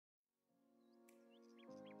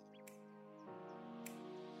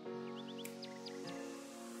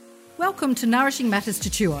Welcome to Nourishing Matters to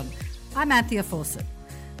Chew On. I'm Anthea Fawcett.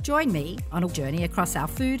 Join me on a journey across our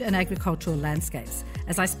food and agricultural landscapes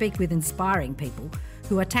as I speak with inspiring people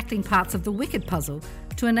who are tackling parts of the wicked puzzle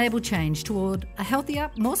to enable change toward a healthier,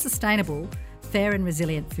 more sustainable, fair and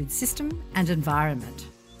resilient food system and environment.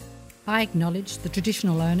 I acknowledge the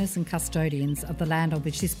traditional owners and custodians of the land on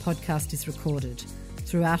which this podcast is recorded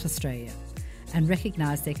throughout Australia and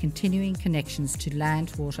recognise their continuing connections to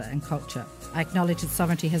land, water and culture. I acknowledge that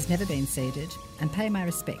sovereignty has never been ceded and pay my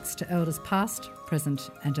respects to elders past, present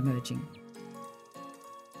and emerging.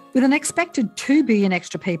 With an expected 2 billion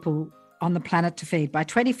extra people on the planet to feed by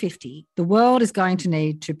 2050, the world is going to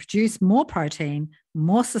need to produce more protein,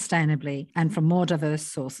 more sustainably and from more diverse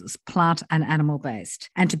sources, plant and animal-based,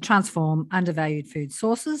 and to transform undervalued food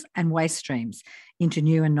sources and waste streams into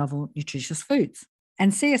new and novel nutritious foods.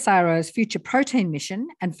 And CSIRO's Future Protein Mission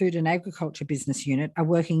and Food and Agriculture Business Unit are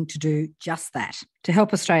working to do just that, to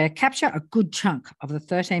help Australia capture a good chunk of the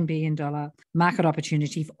 $13 billion market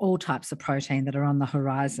opportunity for all types of protein that are on the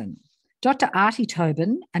horizon. Dr. Artie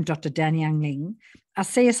Tobin and Dr. Danyang Ling are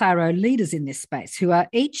CSIRO leaders in this space who are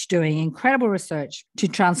each doing incredible research to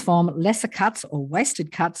transform lesser cuts or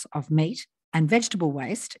wasted cuts of meat and vegetable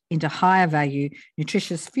waste into higher value,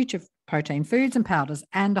 nutritious future protein foods and powders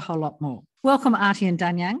and a whole lot more. Welcome, Artie and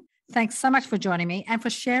Danyang. Thanks so much for joining me and for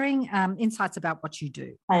sharing insights about what you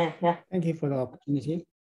do. Hi, yeah. Thank you for the opportunity.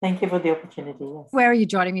 Thank you for the opportunity, yes. Where are you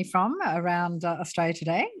joining me from around Australia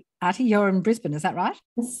today? Artie, you're in Brisbane, is that right?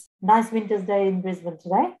 It's nice winter's day in Brisbane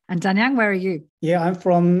today. And Danyang, where are you? Yeah, I'm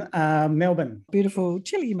from Melbourne. Beautiful,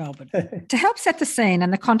 chilly Melbourne. To help set the scene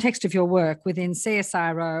and the context of your work within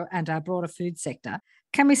CSIRO and our broader food sector,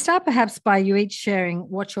 can we start perhaps by you each sharing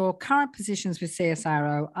what your current positions with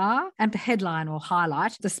CSIRO are and headline or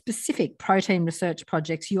highlight the specific protein research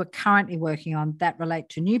projects you are currently working on that relate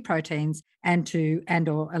to new proteins and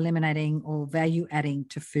or eliminating or value adding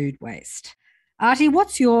to food waste? Artie,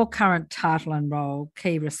 what's your current title and role,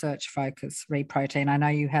 key research focus, ReProtein? I know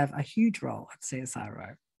you have a huge role at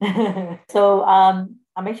CSIRO. So I'm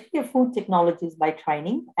actually a food technologist by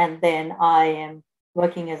training, and then I am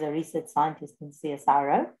working as a research scientist in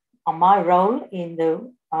CSIRO. My role in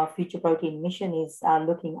the Future Protein Mission is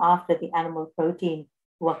looking after the animal protein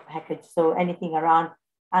work package. So anything around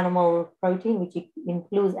animal protein, which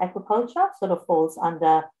includes aquaculture, sort of falls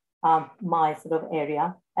under my sort of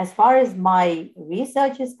area. As far as my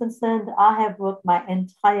research is concerned, I have worked my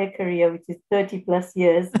entire career, which is 30 plus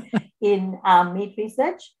years, in meat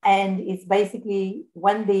research. And it's basically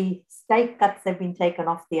when the steak cuts have been taken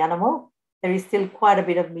off the animal, there is still quite a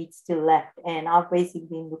bit of meat still left. And I've basically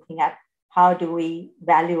been looking at how do we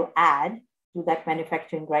value add to that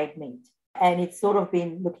manufacturing grade meat. And it's sort of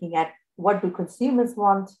been looking at what do consumers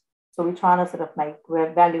want. So we're trying to sort of make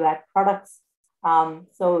value add products.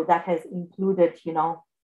 So that has included,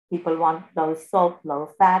 people want low salt, low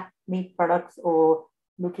fat meat products, or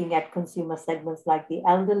looking at consumer segments like the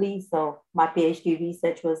elderly. So my PhD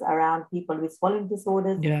research was around people with swallowing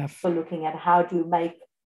disorders. Yeah. So looking at how to make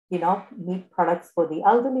meat products for the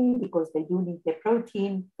elderly because they do need their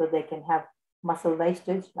protein so they can have muscle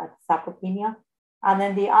wastage like sarcopenia. And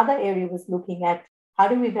then the other area was looking at how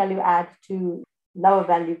do we value add to lower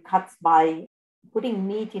value cuts by putting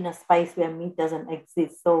meat in a space where meat doesn't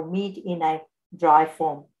exist. So meat in a dry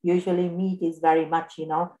form. Usually meat is very much,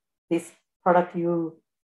 this product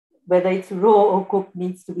whether it's raw or cooked,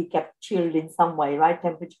 needs to be kept chilled in some way, right?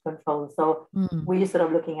 Temperature control. So we're sort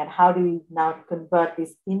of looking at how do we now convert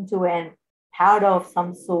this into an powder of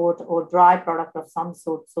some sort or dry product of some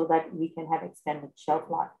sort so that we can have extended shelf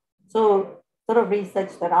life. So sort of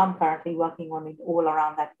research that I'm currently working on is all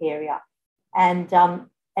around that area. And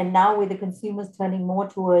now with the consumers turning more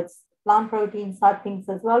towards plant protein side things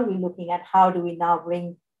as well, we're looking at how do we now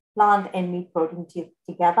bring plant and meat protein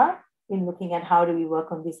together in looking at how do we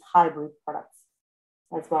work on these hybrid products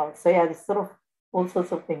as well. So yeah, there's sort of all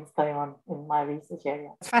sorts of things going on in my research area.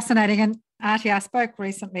 It's fascinating. And Artie, I spoke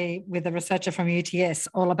recently with a researcher from UTS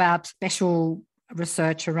all about special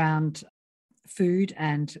research around food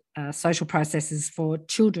and social processes for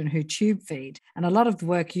children who tube feed. And a lot of the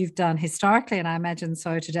work you've done historically, and I imagine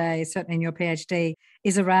so today, certainly in your PhD,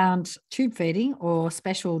 is around tube feeding or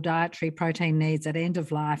special dietary protein needs at end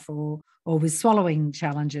of life or or with swallowing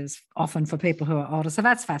challenges, often for people who are older. So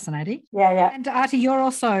that's fascinating. Yeah. And Artie, you're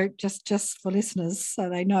also, just for listeners so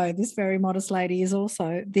they know, this very modest lady is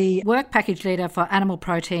also the work package leader for animal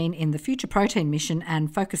protein in the Future Protein Mission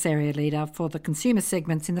and focus area leader for the consumer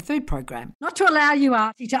segments in the food program. Not to allow you,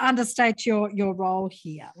 Artie, to understate your role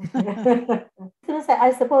here.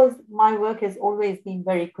 I suppose my work has always been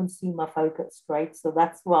very consumer focused, right? So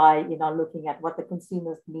that's why, looking at what the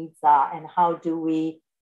consumer's needs are and how do we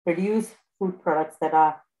produce food products that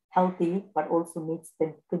are healthy, but also meets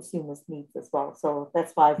the consumer's needs as well. So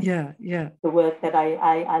that's why the work that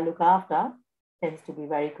I look after tends to be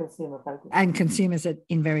very consumer focused. And consumers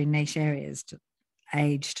in very niche areas,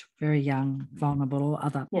 aged, very young, vulnerable, or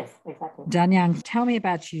other. Yes, exactly. Danyang, tell me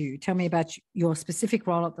about you. Tell me about your specific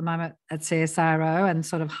role at the moment at CSIRO and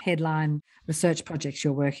sort of headline research projects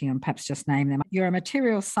you're working on. Perhaps just name them. You're a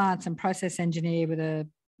materials science and process engineer with a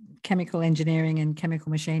chemical engineering and chemical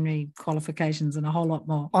machinery qualifications and a whole lot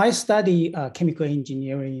more. I study chemical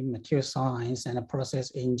engineering, material science, and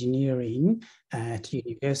process engineering at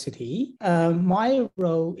university. My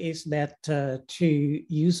role is that to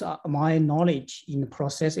use my knowledge in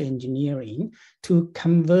process engineering to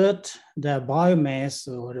convert the biomass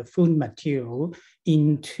or the food material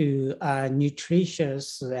into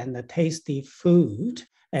nutritious and tasty food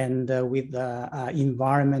and with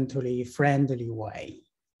environmentally friendly way.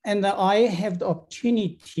 And I have the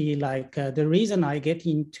opportunity, the reason I get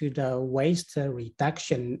into the waste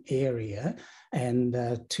reduction area and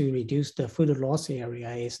to reduce the food loss area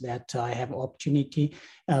is that I have opportunity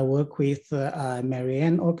work with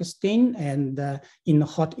Marianne Augustine and in the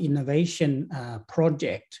Hot Innovation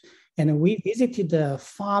Project. And we visited the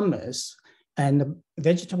farmers and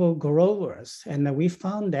vegetable growers, and we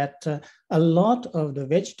found that a lot of the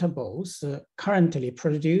vegetables currently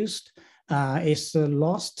produced is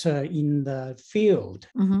lost in the field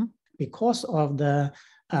because of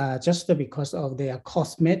because of their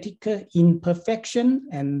cosmetic imperfection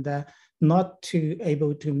and not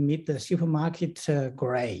able to meet the supermarket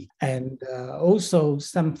grade. And also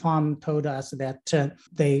some farm told us that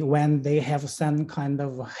when they have some kind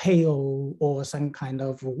of hail or some kind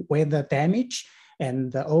of weather damage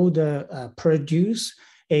and all the produce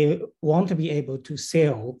won't be able to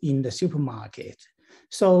sell in the supermarket.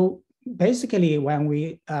 So basically, when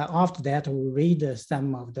we after that we read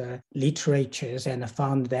some of the literatures and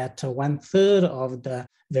found that 1/3 of the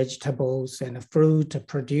vegetables and fruit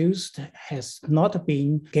produced has not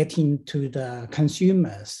been getting to the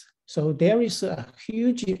consumers. So there is a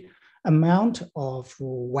huge amount of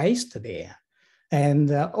waste there,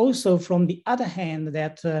 and also from the other hand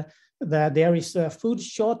that there is a food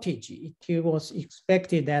shortage. It was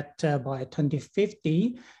expected that by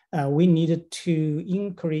 2050. We needed to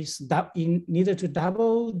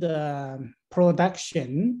double the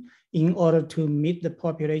production in order to meet the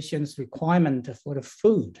population's requirement for the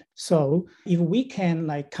food. So if we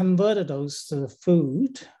can convert those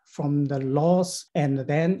food from the loss, and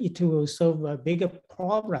then it will solve a bigger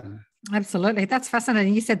problem. Absolutely. That's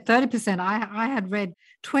fascinating. You said 30%. I had read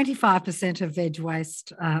 25% of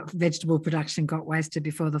vegetable production got wasted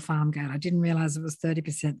before the farm gate. I didn't realize it was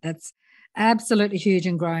 30%. That's absolutely huge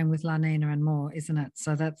and growing with La Nina and more, isn't it?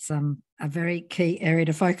 So that's a very key area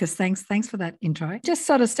to focus. Thanks for that intro. Just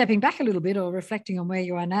sort of stepping back a little bit or reflecting on where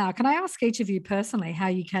you are now, can I ask each of you personally how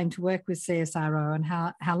you came to work with CSIRO and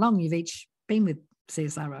how long you've each been with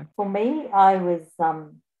CSIRO? For me, I was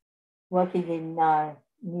working in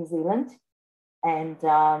New Zealand, and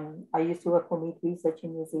I used to work for Meat Research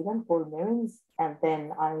in New Zealand, Paul Merrins, and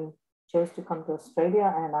then I chose to come to Australia,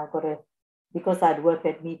 and because I'd worked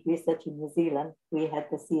at Meat Research in New Zealand, we had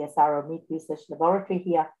the CSIRO Meat Research Laboratory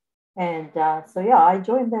here. And I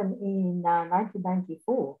joined them in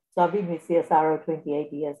 1994. So I've been with CSIRO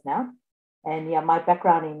 28 years now. And my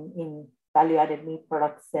background in value-added meat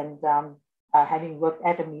products and having worked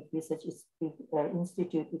at a Meat Research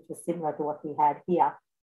Institute, which was similar to what we had here,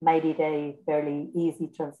 made it a fairly easy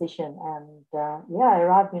transition. And I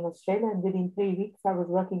arrived in Australia, and within 3 weeks I was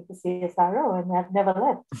working for CSIRO, and I've never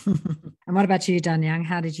left. And what about you, Danyang?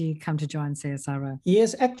 How did you come to join CSIRO?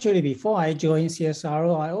 Yes, actually, before I joined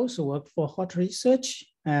CSIRO, I also worked for Hot Research.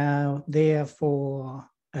 Therefore,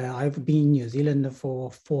 I've been in New Zealand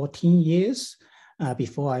for 14 years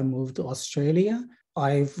before I moved to Australia.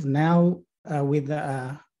 I've now with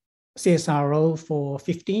CSIRO for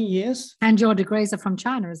 15 years. And your degrees are from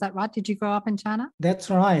China, is that right? Did you grow up in China? That's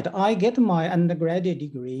right. I get my undergraduate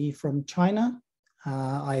degree from China.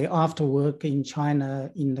 I after work in China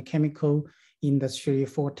in the chemical industry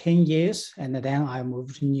for 10 years, and then I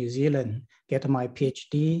moved to New Zealand, get my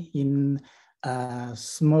PhD in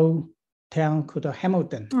small town called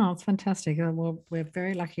Hamilton. Oh, it's fantastic. Well, we're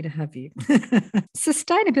very lucky to have you.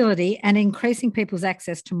 Sustainability and increasing people's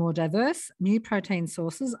access to more diverse, new protein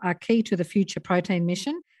sources are key to the Future Protein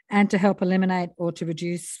mission and to help eliminate or to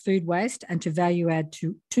reduce food waste and to value add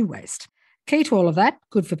to waste. Key to all of that,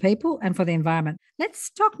 good for people and for the environment. Let's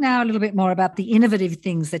talk now a little bit more about the innovative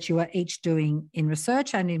things that you are each doing in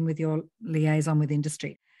research and in with your liaison with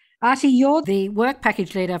industry. Artie, you're the work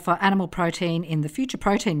package leader for animal protein in the Future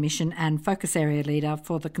Protein mission and focus area leader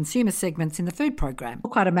for the consumer segments in the food program.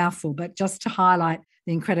 Quite a mouthful, but just to highlight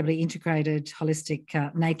the incredibly integrated,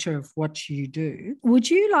 holistic nature of what you do. Would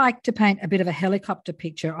you like to paint a bit of a helicopter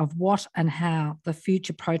picture of what and how the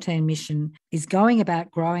Future Protein mission is going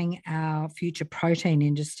about growing our future protein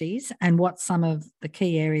industries and what some of the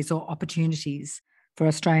key areas or opportunities for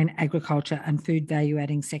Australian agriculture and food value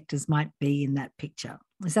adding sectors might be in that picture?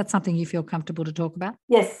 Is that something you feel comfortable to talk about?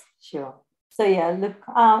 Yes, sure. So look,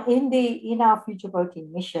 in our Future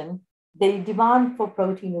Protein mission, the demand for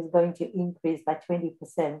protein is going to increase by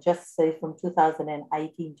 20%, just say from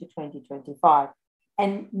 2018 to 2025.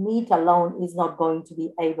 And meat alone is not going to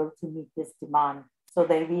be able to meet this demand. So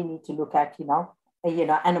then we need to look at,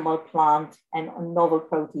 animal, plant, and novel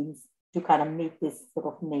proteins to kind of meet this sort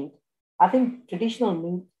of need. I think traditional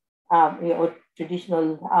meat or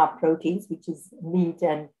traditional proteins, which is meat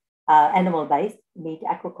and animal-based meat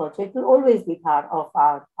aquaculture, it will always be part of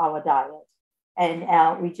our diet.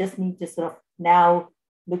 And we just need to sort of now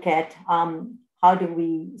look at how do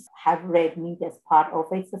we have red meat as part of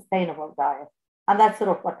a sustainable diet. And that's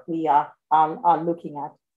sort of what we are looking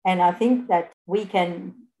at. And I think that we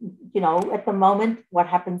can, at the moment, what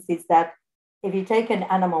happens is that if you take an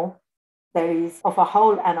animal, there is, of a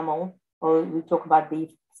whole animal, or we talk about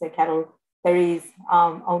beef, say cattle, there is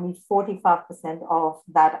only 45% of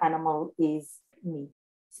that animal is meat.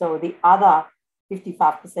 So the other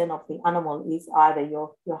 55% of the animal is either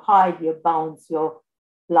your hide, your bones, your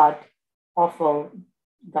blood, offal,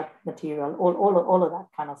 gut material, all of that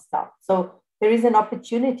kind of stuff. So there is an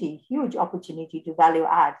opportunity, huge opportunity to value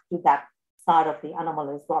add to that side of the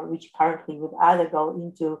animal as well, which currently would either go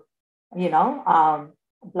into,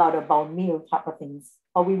 blood or bone meal type of things.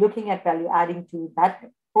 Are we looking at value adding to that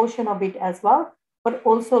portion of it as well, but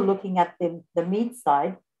also looking at the meat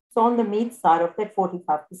side? So on the meat side of that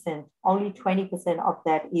 45%, only 20% of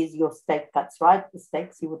that is your steak cuts, right? The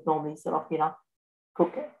steaks you would normally sort of,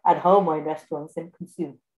 cook at home or in restaurants and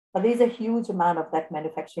consume. But there's a huge amount of that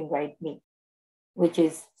manufacturing grade meat, which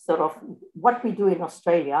is sort of what we do in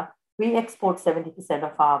Australia. We export 70%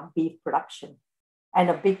 of our beef production. And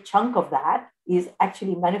a big chunk of that is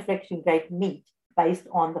actually manufacturing grade meat based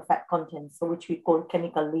on the fat content, so which we call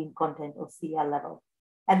chemical lean content or CL level.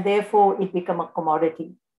 And therefore it become a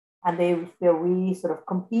commodity. And therefore we sort of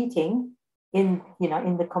competing in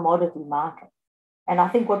the commodity market. And I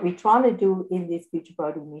think what we're trying to do in this Future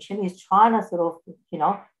Protein mission is trying to sort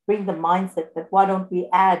of, bring the mindset that why don't we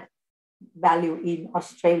add value in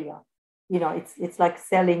Australia? It's like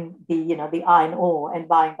selling the iron ore and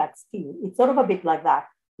buying back steel. It's sort of a bit like that.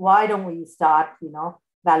 Why don't we start,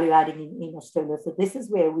 value adding in Australia? So this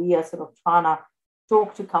is where we are sort of trying to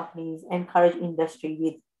talk to companies, encourage industry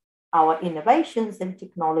with our innovations and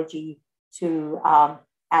technology to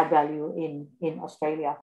add value in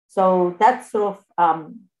Australia. So that's sort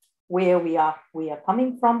of where we are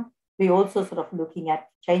coming from. We're also sort of looking at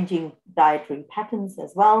changing dietary patterns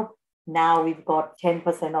as well. Now we've got 10%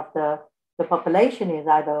 of the population is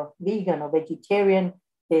either vegan or vegetarian.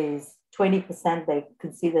 There's 20% they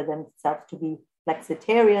consider themselves to be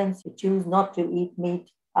flexitarians, who choose not to eat meat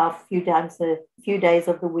a few days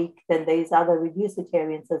of the week. Then there's other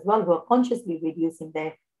reducitarians as well who are consciously reducing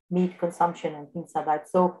their meat consumption and things like that.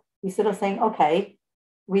 So we're sort of saying, okay,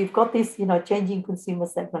 we've got this, changing consumer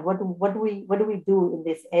segment. What do we do in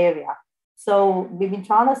this area? So we've been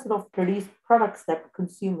trying to sort of produce products that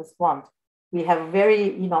consumers want. We have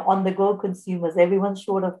very, on-the-go consumers. Everyone's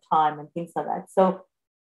short of time and things like that. So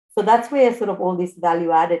that's where sort of all these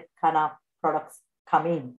value-added kind of products come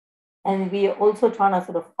in. And we are also trying to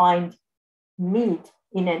sort of find meat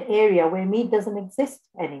in an area where meat doesn't exist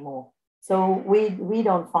anymore. So we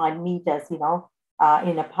don't find meat as, in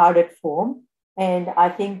a powdered form. And I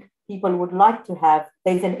think people would like to have,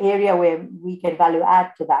 there's an area where we can value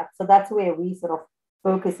add to that. So that's where we sort of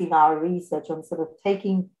focusing our research on sort of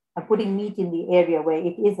taking and putting meat in the area where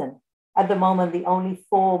it isn't. At the moment, the only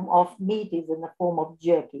form of meat is in the form of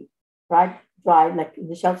jerky, right? Dry, like in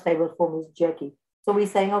the shelf-stable form is jerky. So we're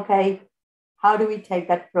saying, okay, how do we take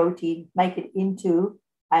that protein, make it into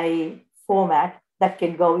a format that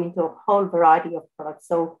can go into a whole variety of products?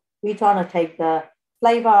 So we're trying to take the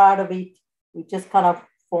flavor out of it. We just kind of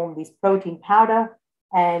form this protein powder.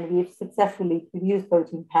 And we've successfully produced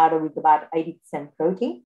protein powder with about 80%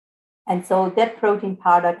 protein. And so that protein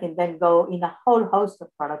powder can then go in a whole host of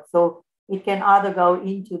products. So it can either go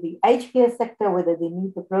into the aged care sector, whether they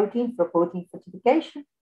need the protein for protein fortification.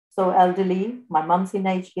 So elderly, my mom's in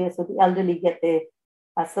aged care, so the elderly get their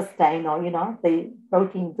sustain or, the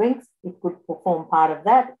protein drinks. It could perform part of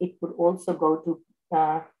that. It could also go to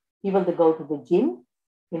people that go to the gym,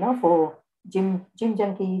 for gym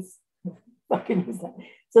junkies. What can you say?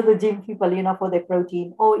 So the gym people, for their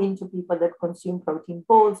protein, or into people that consume protein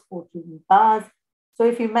balls, protein bars. So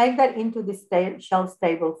if you make that into this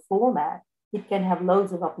shelf-stable format, it can have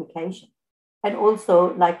loads of application. And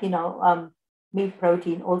also, meat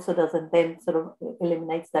protein also doesn't then sort of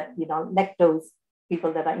eliminates that, lactose,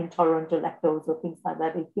 people that are intolerant to lactose or things like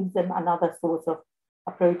that. It gives them another source of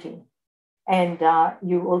a protein. And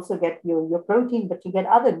you also get your protein, but you get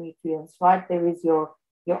other nutrients, right? There is your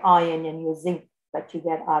iron and your zinc that you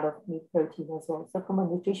get out of meat protein as well. So from a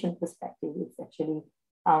nutrition perspective, it's actually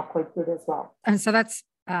quite good as well. And so that's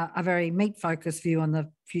a very meat-focused view on the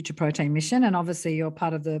Future Protein mission. And obviously you're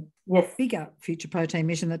part of the bigger Future Protein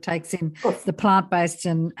mission that takes in the plant-based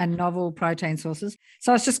and novel protein sources.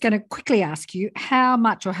 So I was just going to quickly ask you, how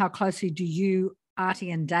much or how closely do you,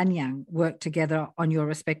 Artie and Danyang, work together on your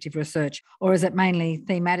respective research, or is it mainly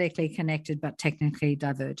thematically connected but technically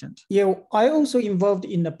divergent? Yeah, I also involved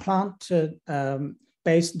in the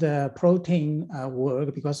plant-based protein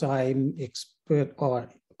work because I'm expert or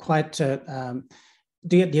quite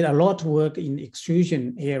did a lot of work in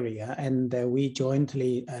extrusion area, and we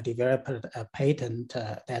jointly developed a patent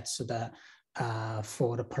that's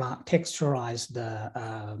for the plant texturize the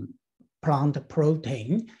plant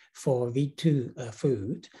protein for V2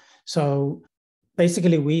 food. So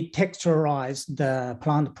basically we texturize the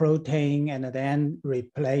plant protein and then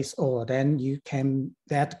replace, or then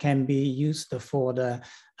that can be used for the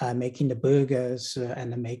making the burgers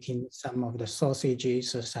and making some of the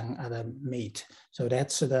sausages or some other meat. So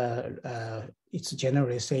that's it's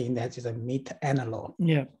generally saying that is a meat analog.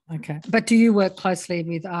 Yeah, okay. But do you work closely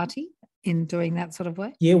with Artie in doing that sort of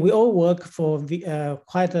work? Yeah, we all work for did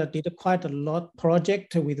quite a lot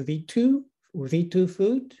project with V2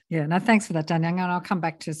 food. Yeah, no, thanks for that, Danyang. And I'll come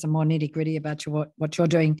back to some more nitty gritty about what you're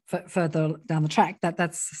doing further down the track.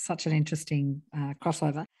 That's such an interesting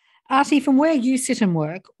crossover. Artie, from where you sit and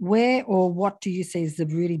work, where or what do you see as the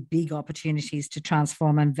really big opportunities to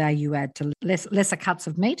transform and value add to lesser cuts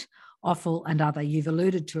of meat, offal and other? You've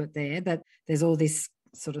alluded to it there, that there's all this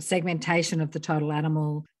sort of segmentation of the total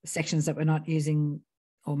animal sections that we're not using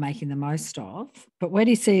or making the most of. But where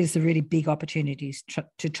do you see as the really big opportunities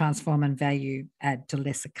to transform and value add to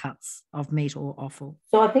lesser cuts of meat or offal?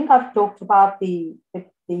 So I think I've talked about the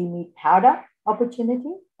meat powder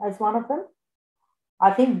opportunity as one of them.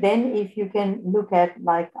 I think then if you can look at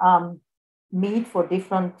meat for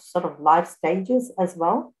different sort of life stages as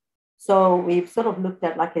well. So we've sort of looked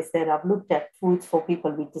at, like I said, I've looked at foods for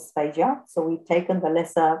people with dysphagia. So we've taken the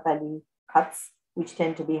lesser value cuts, which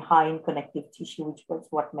tend to be high in connective tissue, which was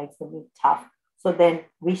what makes the meat tough. So then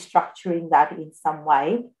restructuring that in some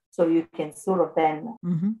way, so you can sort of then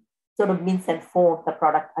sort of mince and form the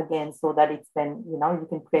product again, so that it's then, you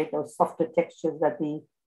can create those softer textures that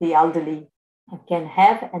the elderly can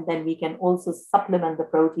have. And then we can also supplement the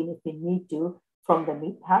protein if we need to from the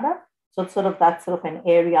meat powder. So it's that's an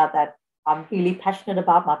area that I'm really passionate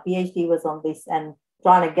about. My PhD was on this, and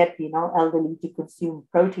trying to get, elderly to consume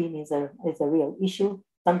protein is a real issue.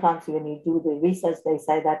 Sometimes when you do the research, they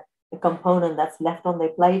say that the component that's left on their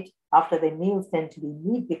plate after their meals tend to be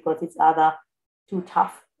meat because it's either too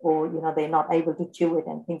tough or, they're not able to chew it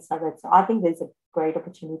and things like that. So I think there's a great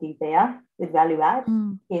opportunity there with value add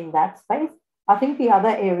in that space. I think the other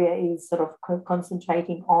area is sort of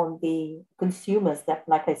concentrating on the consumers that,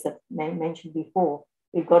 like I said, mentioned before.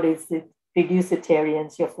 We've got is the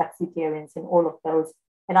reducitarians, your flexitarians, and all of those.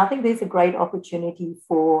 And I think there's a great opportunity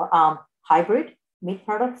for hybrid meat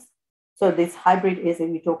products. So this hybrid is, if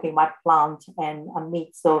you're talking about plant and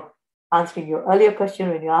meat. So answering your earlier question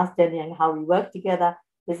when you asked Danyang how we work together,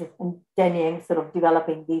 this is Danyang sort of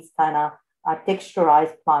developing these kind of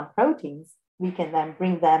texturized plant proteins. We can then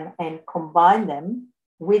bring them and combine them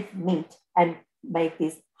with meat and make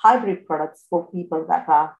these hybrid products for people that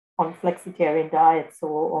are on flexitarian diets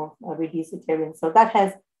or reducitarian. So that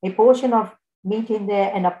has a portion of meat in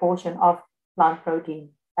there and a portion of plant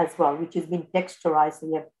protein as well, which has been texturized. So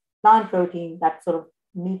you have plant protein, that sort of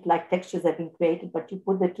meat-like textures have been created, but you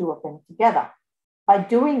put the two of them together. By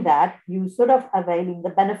doing that, you sort of availing the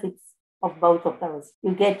benefits of both of those.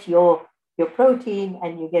 You get your your protein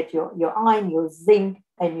and you get your iron, your zinc,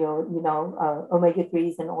 and your,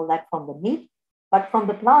 omega-3s and all that from the meat. But from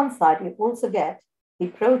the plant side, you also get the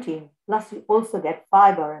protein, plus you also get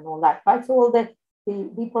fiber and all that, right? So all the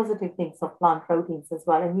positive things of plant proteins as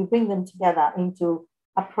well. And you bring them together into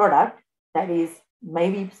a product that is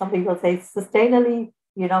maybe some people say sustainably,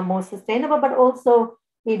 more sustainable, but also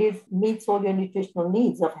meets all your nutritional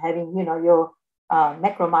needs of having, your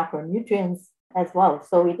macro micronutrients as well.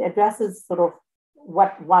 So it addresses sort of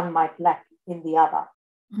what one might lack in the other.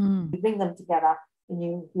 You bring them together and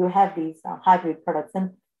you have these hybrid products.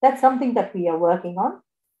 And that's something that we are working on.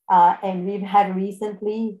 And we've had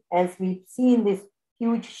recently, as we've seen this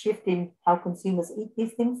huge shift in how consumers eat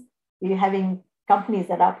these things, we're having companies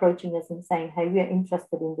that are approaching us and saying, hey, we are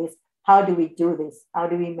interested in this. How do we do this? How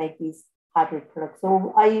do we make these hybrid products?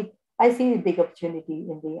 So I see a big opportunity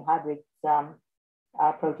in the hybrid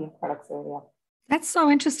protein products area. That's so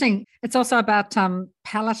interesting. It's also about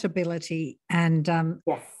palatability and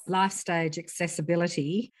yes. life stage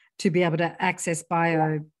accessibility to be able to access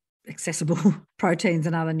accessible proteins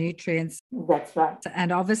and other nutrients. That's right.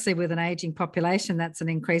 And obviously with an aging population, that's an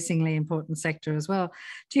increasingly important sector as well.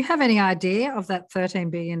 Do you have any idea of that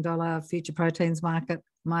 $13 billion future proteins market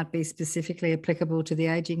might be specifically applicable to the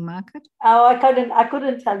aging market? Oh, I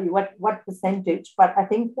couldn't tell you what percentage, but I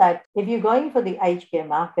think that if you're going for the aged care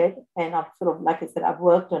market, and I've sort of, like I said, I've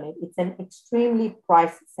worked on it, it's an extremely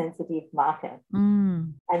price sensitive market.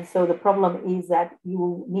 And so the problem is that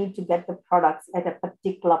you need to get the products at a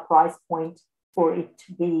particular price point for it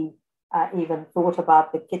to be even thought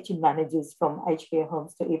about. The kitchen managers from aged care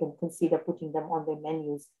homes to even consider putting them on their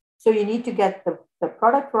menus. So you need to get the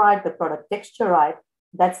product right, the product texture right.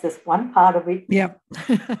 That's just one part of it. Yep.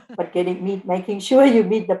 But making sure you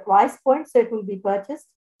meet the price point so it will be purchased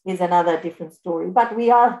is another different story. But we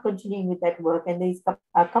are continuing with that work, and these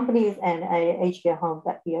companies and aged care home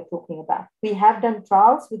that we are talking about. We have done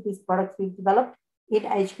trials with these products we've developed in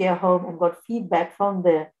aged care home and got feedback from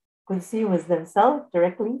the consumers themselves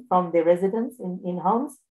directly from the residents in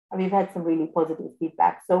homes. And we've had some really positive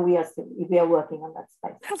feedback. So we are working on that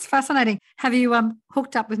space. That's fascinating. Have you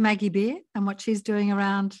hooked up with Maggie Beer and what she's doing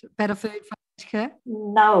around better food for aged care?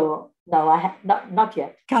 No, I have not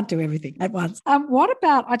yet. Can't do everything at once. What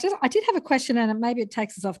about? I did have a question, and maybe it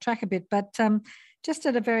takes us off track a bit, but just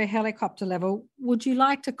at a very helicopter level, would you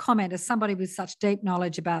like to comment, as somebody with such deep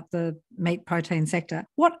knowledge about the meat protein sector,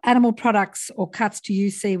 what animal products or cuts do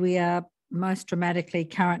you see we are most dramatically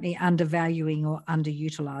currently undervaluing or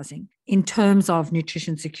underutilising in terms of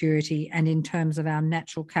nutrition security and in terms of our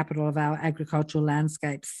natural capital of our agricultural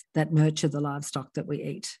landscapes that nurture the livestock that we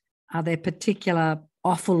eat? Are there particular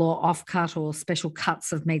offal or off-cut or special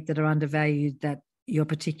cuts of meat that are undervalued that you're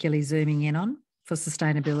particularly zooming in on for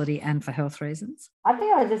sustainability and for health reasons? I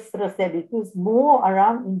think I just sort of said it was more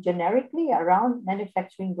generically around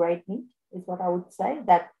manufacturing grade meat is what I would say.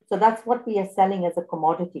 So that's what we are selling as a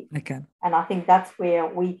commodity. Okay. And I think that's where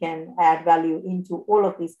we can add value into all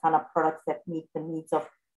of these kind of products that meet the needs of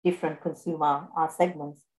different consumer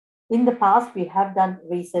segments. In the past, we have done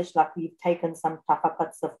research, like we've taken some tougher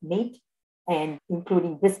cuts of meat and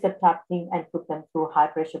including brisket type thing and put them through high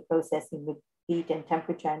pressure processing with heat and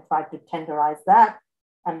temperature and tried to tenderize that.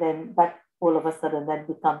 And then that all of a sudden then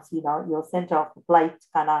becomes, your center of the plate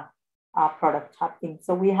kind of product type thing.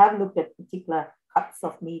 So we have looked at particular cuts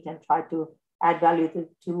of meat and tried to add value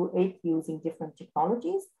to it using different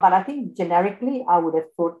technologies. But I think generically, I would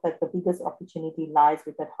have thought that the biggest opportunity lies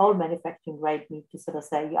with that whole manufacturing grade meat to sort of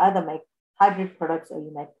say you either make hybrid products or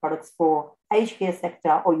you make products for aged care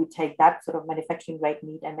sector, or you take that sort of manufacturing grade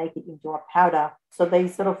meat and make it into a powder. So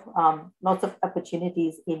there's sort of lots of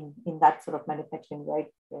opportunities in that sort of manufacturing grade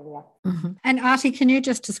area. Mm-hmm. And Artie, can you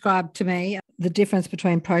just describe to me the difference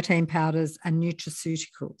between protein powders and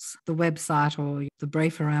nutraceuticals? The website or the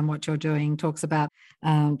brief around what you're doing talks about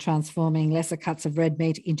transforming lesser cuts of red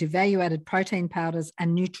meat into value-added protein powders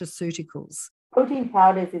and nutraceuticals. Protein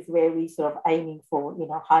powders is where we sort of aiming for,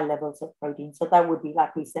 high levels of protein. So that would be,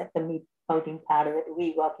 like we said, the meat protein powder that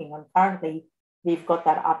we're working on currently. We've got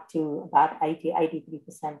that up to about 83%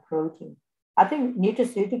 protein. I think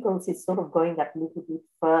nutraceuticals is sort of going that little bit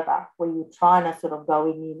further, where you're trying to sort of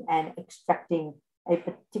going in and extracting a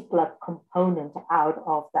particular component out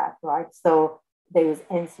of that, right? So there's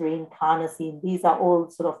enserine, carnosine. These are all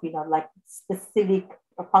sort of, like specific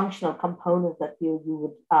functional components that you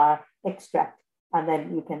would extract. And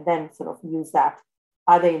then you can then sort of use that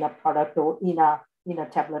either in a product or in a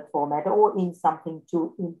tablet format or in something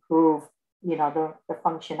to improve, the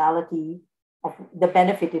functionality of the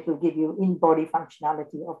benefit it will give you in body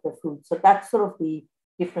functionality of the food. So that's sort of the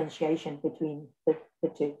differentiation between the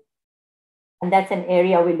two. And that's an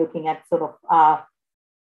area we're looking at sort of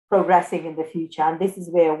progressing in the future. And this is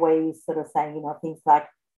where we're sort of saying, things like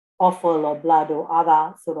offal or blood or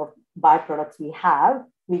other sort of byproducts we have,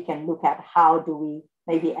 we can look at how do we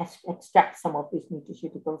maybe extract some of these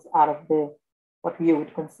nutraceuticals out of what we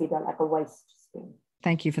would consider like a waste stream.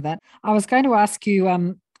 Thank you for that. I was going to ask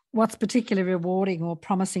you what's particularly rewarding or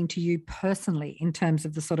promising to you personally in terms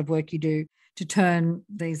of the sort of work you do to turn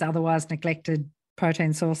these otherwise neglected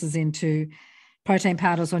protein sources into protein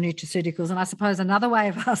powders or nutraceuticals. And I suppose another way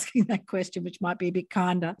of asking that question, which might be a bit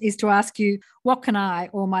kinder, is to ask you, what can I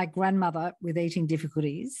or my grandmother with eating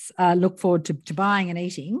difficulties look forward to buying and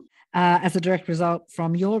eating as a direct result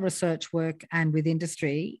from your research work and with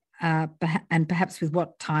industry, and perhaps with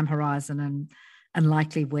what time horizon and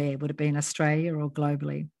likely where? Would it be in Australia or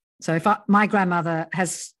globally? So if my grandmother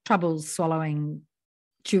has trouble swallowing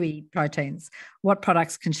chewy proteins, what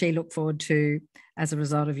products can she look forward to as a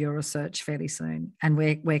result of your research fairly soon, and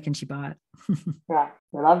where can she buy it? Right.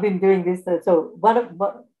 Well, I've been doing this. So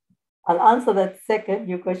I'll answer that second,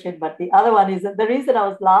 your question, but the other one is that the reason I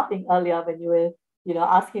was laughing earlier when you were,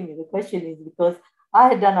 asking me the question is because I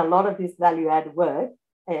had done a lot of this value add work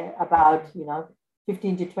about,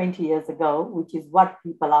 15 to 20 years ago, which is what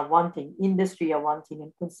people are wanting, industry are wanting,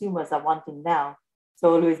 and consumers are wanting now.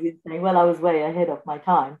 So always been saying, well, I was way ahead of my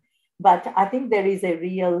time. But I think there is a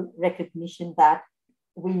real recognition that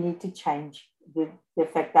we need to change the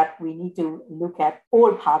fact that we need to look at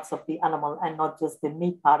all parts of the animal and not just the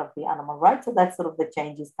meat part of the animal, right? So that's sort of the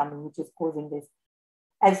changes coming, which is causing this.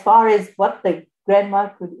 As far as what the grandma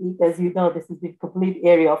could eat, as you know, this has been a complete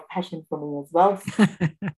area of passion for me as well.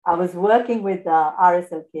 I was working with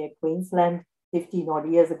RSLK Queensland 15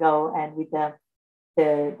 odd years ago, and with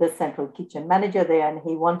the central kitchen manager there, and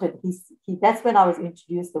that's when I was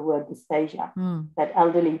introduced the word dysphagia, that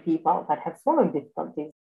elderly people that have swallowing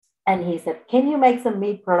difficulties. And he said, can you make some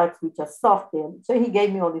meat products which are soft? So he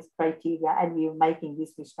gave me all this criteria, and we were making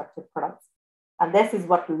these restructured products. And this is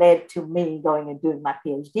what led to me going and doing my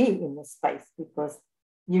PhD in this space, because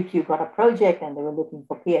UQ got a project and they were looking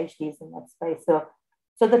for PhDs in that space. So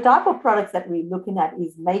the type of products that we're looking at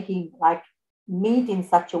is making like meat in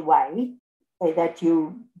such a way that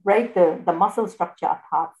you break the muscle structure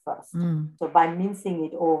apart first. So by mincing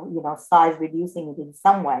it or, size reducing it in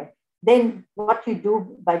some way, then what you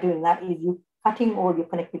do by doing that is you cutting all your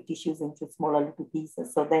connective tissues into smaller little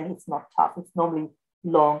pieces. So then it's not tough. It's normally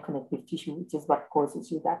long connective tissue, which is what causes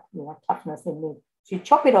you that, toughness in meat. So you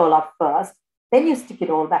chop it all up first, then you stick it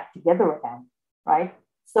all back together again, right?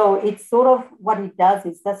 So it's sort of what it does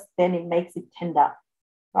is just then it makes it tender.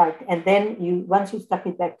 Right. And then once you stuck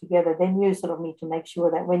it back together, then you sort of need to make sure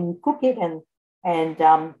that when you cook it and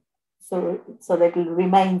so that it will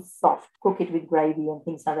remain soft, cook it with gravy and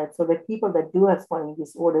things like that. So that people that do have swallowing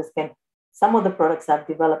disorders some of the products I've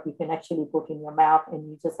developed, you can actually put in your mouth and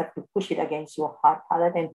you just have to push it against your hard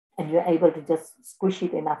palate and you're able to just squish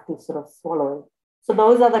it enough to sort of swallow it. So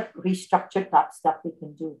those are the restructured type stuff we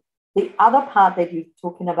can do. The other part that you're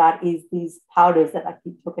talking about is these powders that I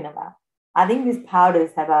keep talking about. I think these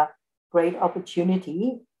powders have a great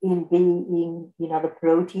opportunity in being, the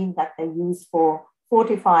protein that they use for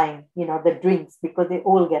fortifying, the drinks, because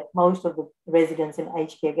most of the residents in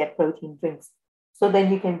aged care get protein drinks. So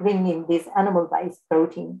then you can bring in this animal-based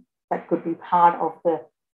protein that could be part of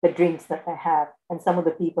the drinks that they have. And some of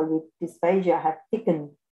the people with dysphagia have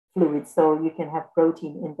thickened fluids, so you can have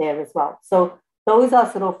protein in there as well. So those are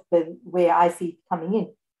sort of where I see it coming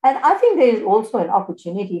in. And I think there is also an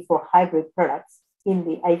opportunity for hybrid products in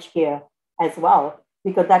the aged care as well,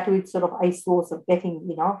 because that would sort of a source of getting,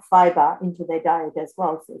 fiber into their diet as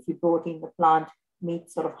well. So if you brought in the plant meat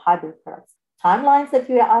sort of hybrid products. Timelines that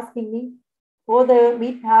you are asking me, for the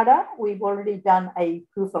meat powder, we've already done a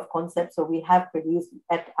proof of concept. So we have produced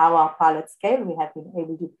at our pilot scale, we have been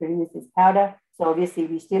able to produce this powder. So obviously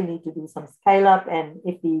we still need to do some scale up. And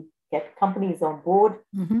if we get companies on board,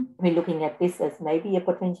 we're looking at this as maybe a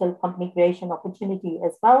potential company creation opportunity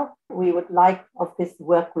as well. We would like, of course,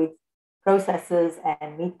 work with processors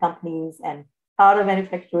and meat companies and powder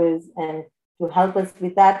manufacturers and to help us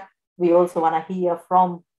with that. We also want to hear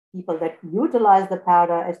from people that utilize the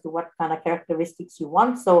powder as to what kind of characteristics you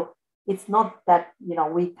want. So it's not that,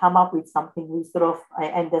 we come up with something, we sort of,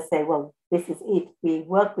 and just say, well, this is it. We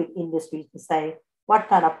work with industry to say, what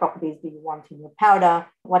kind of properties do you want in your powder?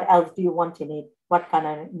 What else do you want in it? What kind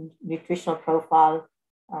of nutritional profile,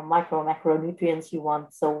 micro, macronutrients you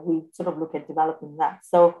want? So we sort of look at developing that.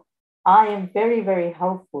 So I am very, very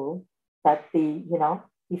hopeful that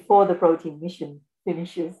before the protein mission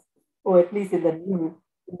finishes, or at least in the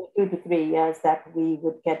 2 to 3 years, that we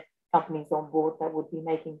would get companies on board that would be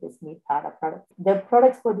making this meat powder product. The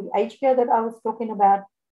products for the aged care that I was talking about,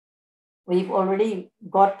 we've already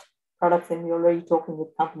got products and we're already talking with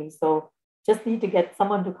companies. So just need to get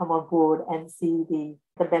someone to come on board and see the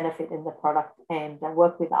benefit in the product and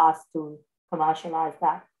work with us to commercialize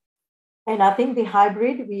that. And I think the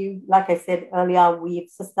hybrid, like I said earlier, we've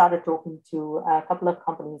just started talking to a couple of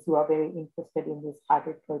companies who are very interested in this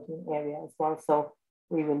hybrid protein area as well. So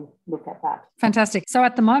we will look at that. Fantastic. So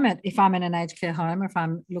at the moment, if I'm in an aged care home, if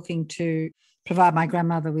I'm looking to provide my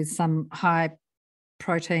grandmother with some high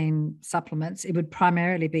protein supplements, it would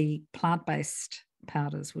primarily be plant-based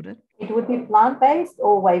powders, would it? It would be plant-based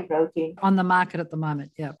or whey protein. On the market at the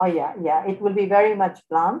moment, yeah. Oh, yeah. It will be very much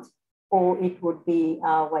plant, or it would be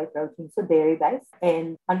whey protein, so dairy-based.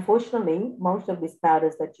 And unfortunately, most of these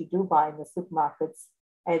powders that you do buy in the supermarkets,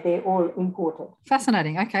 they're all imported.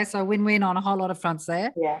 Fascinating. Okay, so win-win on a whole lot of fronts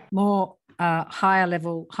there. Yeah. More higher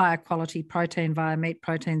level, higher quality protein via meat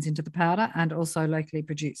proteins into the powder, and also locally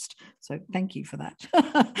produced. So thank you for that.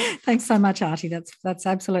 Thanks so much, Artie. That's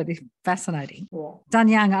absolutely fascinating. Yeah. Dun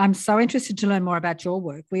Young, I'm so interested to learn more about your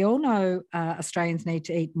work. We all know Australians need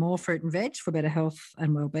to eat more fruit and veg for better health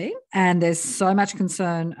and well-being. And there's so much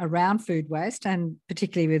concern around food waste, and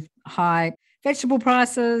particularly with high vegetable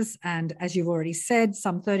prices. And as you've already said,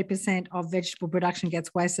 some 30% of vegetable production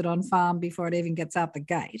gets wasted on farm before it even gets out the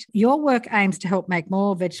gate. Your work aims to help make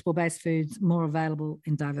more vegetable-based foods more available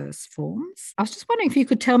in diverse forms. I was just wondering if you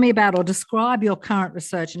could tell me about or describe your current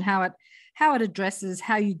research and how it addresses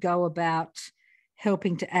how you go about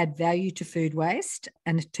helping to add value to food waste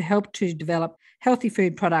and to help to develop healthy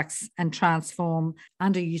food products and transform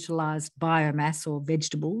underutilised biomass or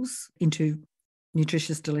vegetables into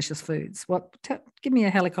nutritious, delicious foods. Give me a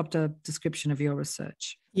helicopter description of your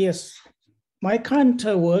research. Yes, my current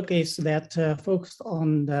work is that focused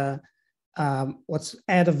on the what's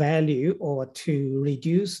add value or to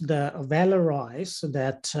reduce the valorize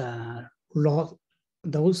that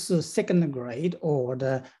those second grade or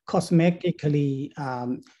the cosmetically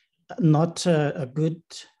not a good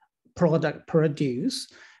product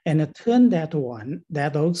produce, and turn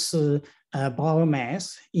those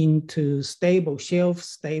biomass into shelf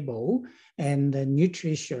stable and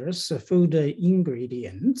nutritious food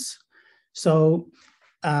ingredients. So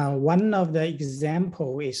one of the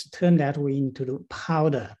example is turn that into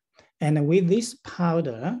powder. And with this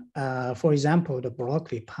powder, for example, the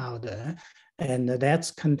broccoli powder, and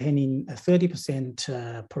that's containing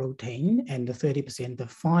 30% protein and 30%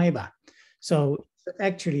 fiber. So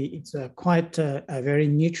actually, it's quite a very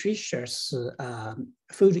nutritious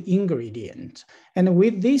food ingredient. And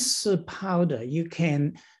with this powder, you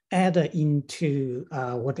can add into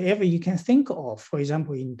whatever you can think of, for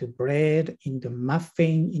example, into bread, into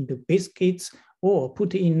muffin, into biscuits, or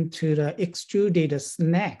put into the extruded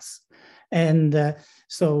snacks. And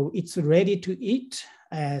so it's ready to eat.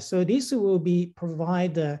 So this will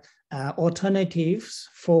provide alternatives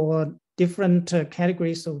for different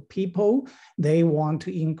categories of people. They want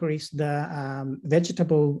to increase the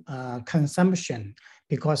vegetable consumption,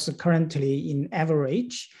 because currently in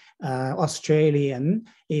average, Australian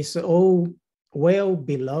is all well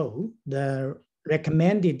below the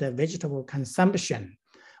recommended vegetable consumption.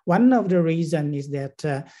 One of the reasons is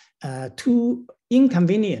that too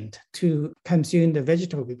inconvenient to consume the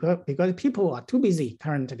vegetable because people are too busy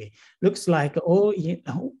currently. Looks like all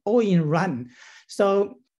in run.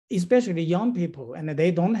 So especially young people, and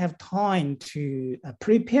they don't have time to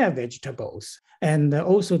prepare vegetables. And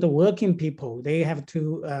also the working people, they have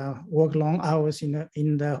to work long hours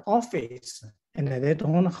in the office, and they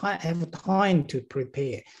don't have time to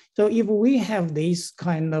prepare. So if we have this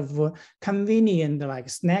kind of convenient, like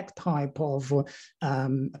snack type of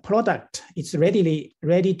product, it's ready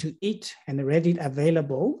to eat and ready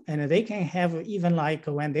available, and they can have even like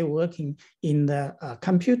when they're working in the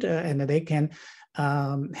computer, and they can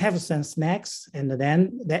have some snacks, and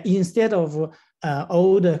then that instead of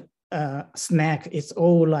all the snack, it's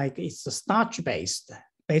all like it's starch based.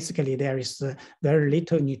 Basically, there is very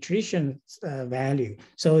little nutrition value.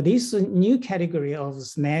 So this new category of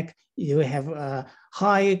snack, you have a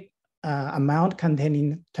high amount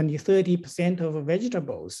containing 20-30% of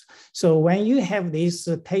vegetables. So when you have this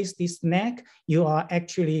tasty snack, you are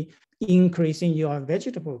actually increasing your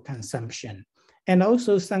vegetable consumption. And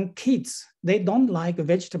also some kids, they don't like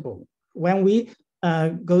vegetable. When we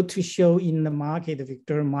go to show in the market, the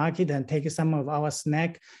Victoria market, and take some of our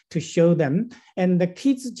snack to show them, and the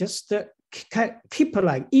kids just keep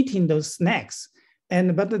like eating those snacks,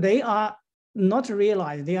 but they are not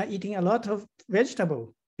realize they are eating a lot of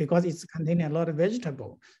vegetable because it's containing a lot of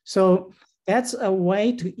vegetable. So that's a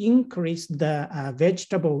way to increase the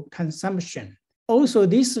vegetable consumption. Also,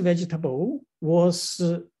 this vegetable was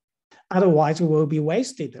otherwise will be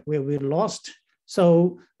wasted, will be lost.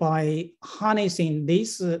 So by harnessing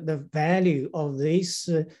this, the value of this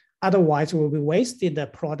otherwise will be wasted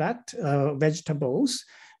product, vegetables,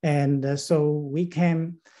 and so we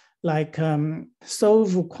can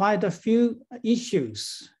solve quite a few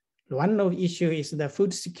issues. One of the issues is the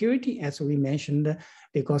food security, as we mentioned,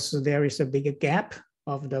 because there is a big gap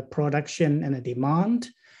of the production and the demand,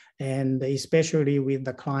 and especially with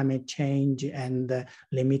the climate change and the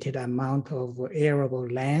limited amount of arable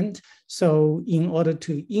land. So in order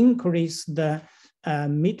to increase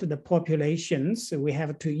meet the populations, we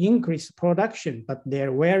have to increase production, but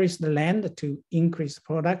where is the land to increase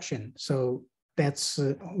production? So that's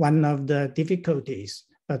one of the difficulties.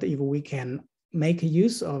 But if we can make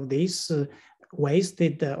use of this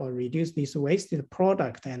wasted or reduce this wasted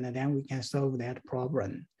product, and then we can solve that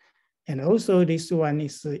problem. And also this one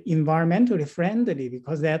is environmentally friendly,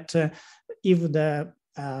 because that if the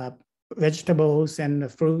vegetables and the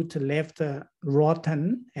fruit left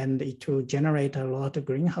rotten, and it will generate a lot of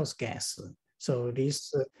greenhouse gas. So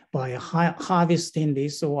this by harvesting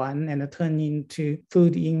this one and turn into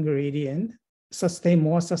food ingredient,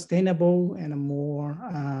 more sustainable and more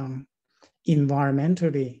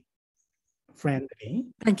environmentally friendly.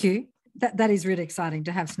 Thank you. That is really exciting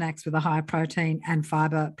to have snacks with a high protein and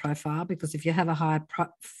fiber profile, because if you have a high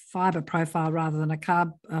fiber profile rather than a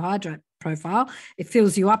carbohydrate profile, it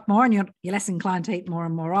fills you up more and you're less inclined to eat more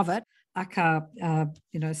and more of it. Like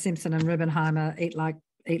Simpson and Rubenheimer eat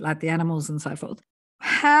like the animals and so forth.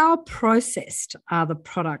 How processed are the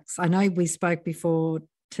products? I know we spoke before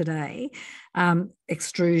today,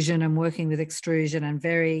 extrusion and working with extrusion and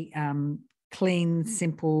very clean,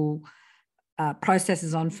 simple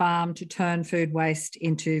processes on farm to turn food waste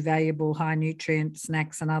into valuable high nutrient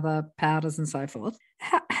snacks and other powders and so forth.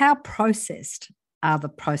 How processed are the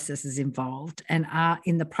processes involved? And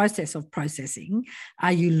in the process of processing,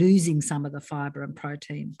 are you losing some of the fibre and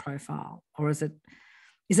protein profile? Or is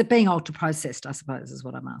it being ultra processed, I suppose, is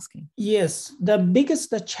what I'm asking? Yes, the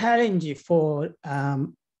biggest challenge for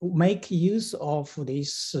make use of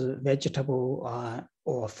this vegetable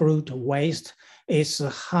or fruit waste is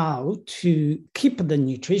how to keep the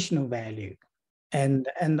nutritional value and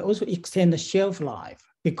also extend the shelf life,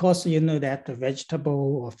 because you know that the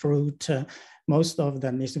vegetable or fruit, most of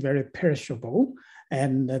them is very perishable,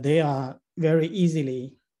 and they are very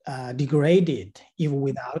easily degraded even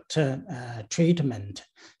without treatment.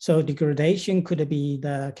 So degradation could be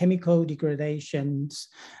the chemical degradations,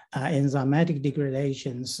 enzymatic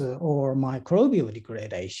degradations, or microbial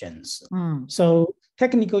degradations. So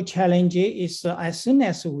technical challenge is as soon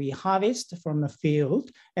as we harvest from the field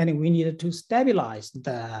and we need to stabilize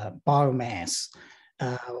the biomass,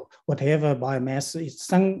 whatever biomass is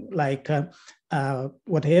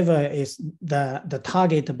whatever is the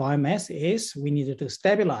target biomass is, we need to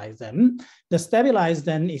stabilize them. The stabilize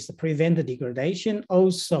them is to prevent the degradation,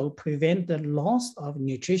 also prevent the loss of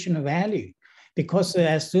nutritional value, because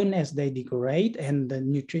as soon as they degrade and the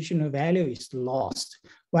nutritional value is lost.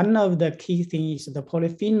 One of the key things is the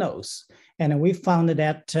polyphenols. And we found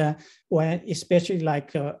that when, especially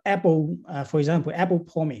like apple, for example, apple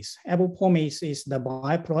pomace. Apple pomace is the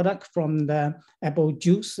byproduct from the apple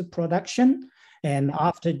juice production. And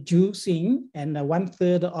after juicing, and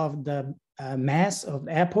 1/3 of the mass of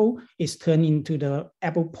the apple is turned into the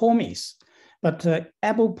apple pomace. But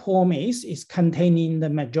apple pomace is containing the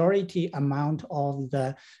majority amount of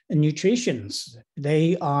the nutrients.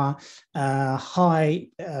 They are high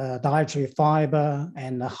dietary fiber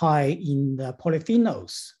and high in the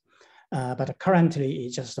polyphenols. But currently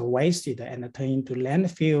it's just wasted and turned into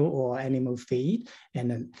landfill or animal feed.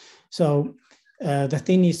 And so the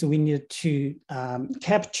thing is, we need to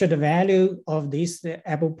capture the value of this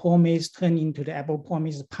apple pomace, turn into the apple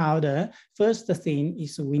pomace powder. First thing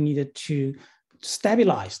is we needed to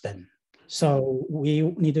stabilize them. So we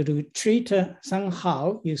needed to treat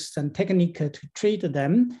somehow, use some technique to treat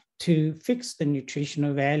them to fix the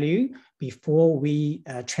nutritional value before we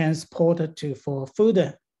transport it for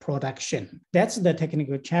food production. That's the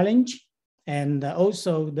technical challenge. And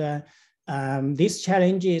also this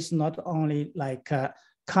challenge is not only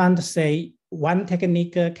can't say one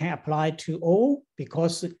technique can apply to all,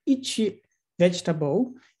 because each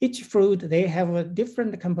vegetable, each fruit, they have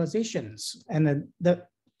different compositions, and the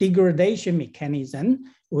degradation mechanism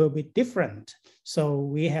will be different. So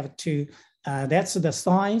we have to, that's the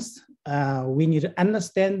science. We need to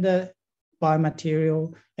understand the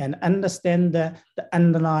biomaterial and understand the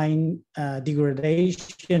underlying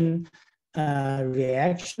degradation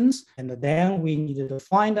reactions, and then we need to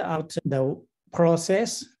find out the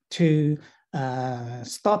process to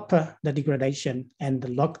stop the degradation and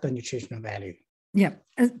lock the nutritional value. Yeah,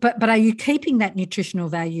 but are you keeping that nutritional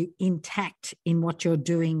value intact in what you're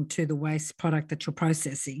doing to the waste product that you're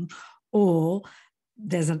processing, or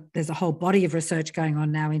there's a whole body of research going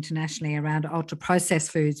on now internationally around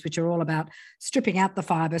ultra-processed foods, which are all about stripping out the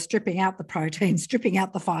fibre, stripping out the protein, stripping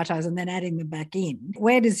out the phytos, and then adding them back in?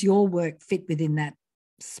 Where does your work fit within that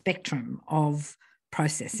spectrum of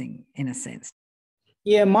processing, in a sense?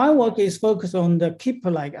 Yeah, my work is focused on the keep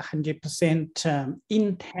like 100%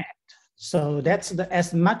 intact. So that's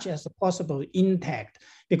as much as possible intact,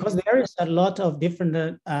 because there is a lot of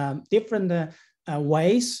different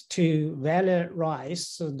ways to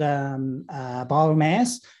valorize the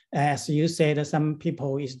biomass. As you said, some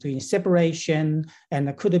people is doing separation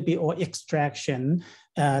and could be or extraction.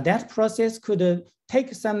 That process could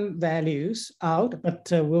take some values out, but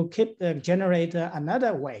will keep generate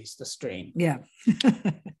another waste stream. Yeah.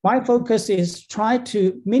 My focus is try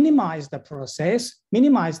to minimize the process,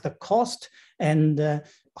 minimize the cost, and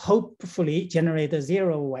hopefully generate a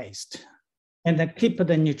zero waste. And then keep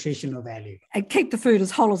the nutritional value. And keep the food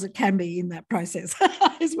as whole as it can be in that process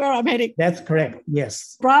is where I'm heading. That's correct,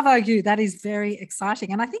 yes. Bravo you, that is very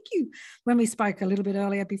exciting. And I think when we spoke a little bit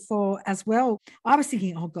earlier before as well, I was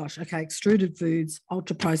thinking, oh gosh, okay, extruded foods,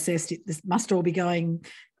 ultra-processed, this must all be going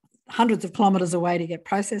hundreds of kilometres away to get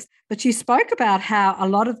processed. But you spoke about how a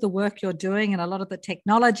lot of the work you're doing and a lot of the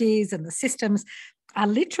technologies and the systems are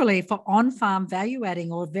literally for on-farm value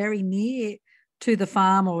adding or very near to the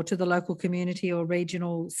farm or to the local community or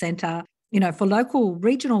regional centre, for local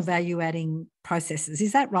regional value-adding processes.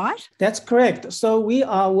 Is that right? That's correct. So we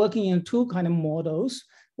are working in two kind of models.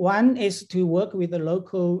 One is to work with the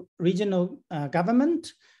local regional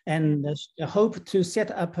government and hope to set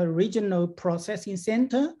up a regional processing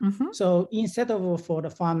center. Mm-hmm. So instead of for the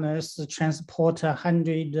farmers to transport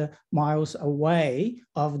 100 miles away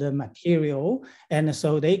of the material, and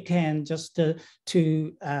so they can just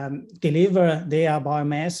to deliver their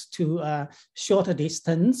biomass to a shorter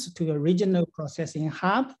distance to a regional processing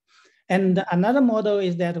hub. And another model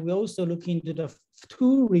is that we also look into the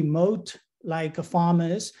two remote like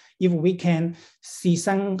farmers, if we can see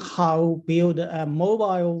somehow build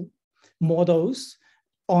mobile models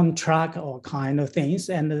on track or kind of things.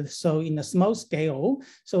 And so in a small scale,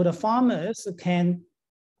 so the farmers can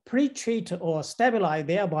pre-treat or stabilize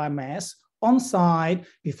their biomass on site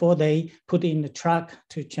before they put in the truck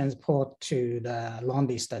to transport to the long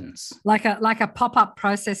distance. Like a pop-up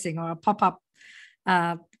processing or a pop-up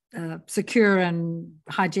secure and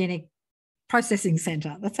hygienic processing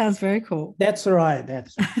centre. That sounds very cool. That's right.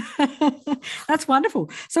 That's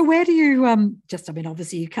wonderful. So where do you,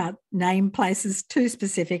 obviously you can't name places too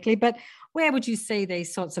specifically, but where would you see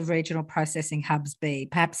these sorts of regional processing hubs be?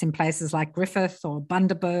 Perhaps in places like Griffith or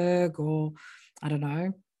Bundaberg or, I don't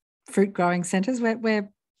know, fruit growing centres? Where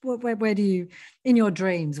do you, in your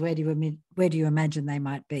dreams, where do you imagine they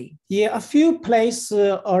might be? Yeah, a few places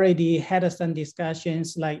already had some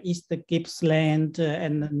discussions like East Gippsland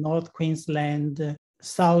and North Queensland,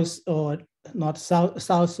 South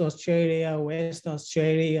Australia, West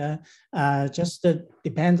Australia. Just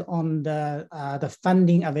depends on the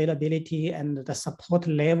funding availability and the support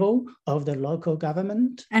level of the local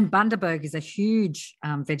government. And Bundaberg is a huge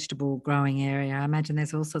vegetable growing area. I imagine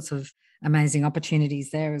there's all sorts of amazing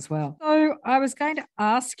opportunities there as well. So I was going to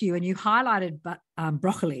ask you, and you highlighted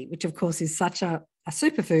broccoli, which of course is such a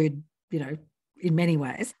superfood, in many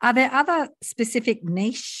ways. Are there other specific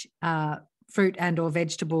niche fruit and or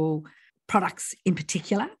vegetable products in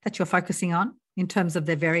particular that you're focusing on in terms of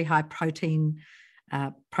their very high protein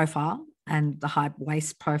profile and the high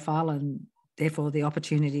waste profile, and therefore the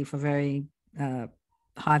opportunity for very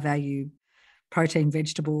high value protein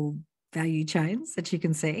vegetable value chains that you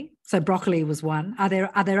can see? So broccoli was one. Are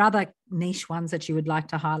there other niche ones that you would like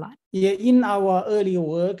to highlight? Yeah, in our early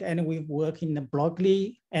work, and we work in the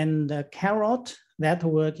broccoli and the carrot. That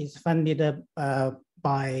work is funded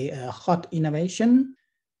by Hot Innovation,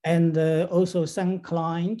 and also some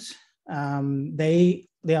clients. They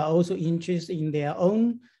are also interested in their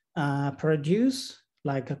own produce,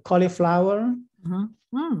 like cauliflower.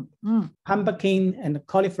 Mm-hmm. Pumpkin and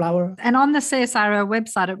cauliflower. And on the CSIRO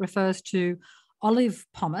website, it refers to olive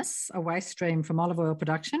pomace, a waste stream from olive oil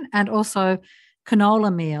production, and also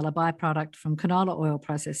canola meal, a byproduct from canola oil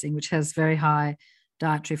processing, which has very high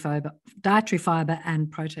dietary fibre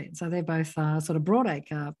and protein. So they're both sort of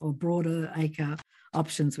broader acre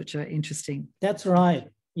options, which are interesting. That's right.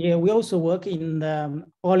 Yeah, we also work in the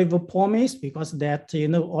olive pomace because that,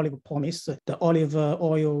 olive pomace, the olive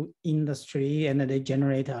oil industry, and they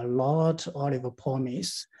generate a lot of olive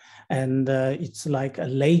pomace. And it's like a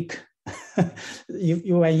lake.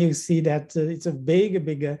 When you see that it's a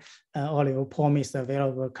big olive pomace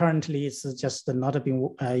available. Currently, it's just not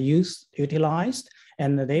being utilized.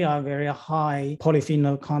 And they are very high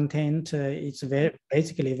polyphenol content. It's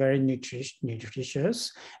basically very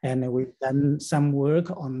nutritious. And we've done some work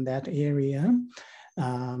on that area.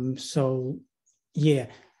 So yeah,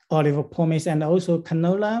 olive pomace and also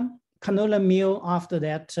canola meal after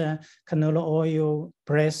that, canola oil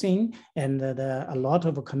pressing, and a lot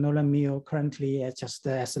of canola meal currently just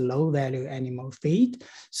as low value animal feed.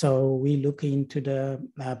 So we look into the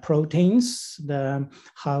proteins,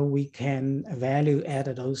 how we can value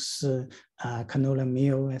add those canola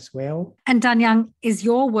meal as well. And Danyang, is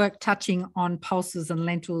your work touching on pulses and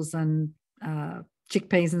lentils and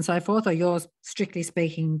chickpeas and so forth, or yours strictly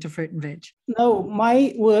speaking to fruit and veg? No,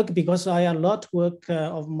 my work, because a lot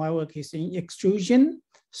of my work is in extrusion.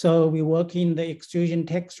 So we work in the extrusion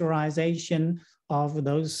texturization of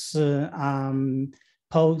those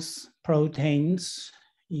pulse proteins,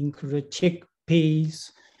 include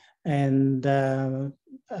chickpeas and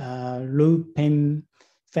lupin,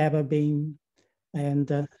 faba bean, and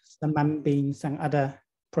some mung beans and other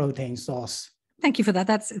protein source. Thank you for that.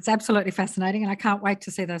 It's absolutely fascinating, and I can't wait to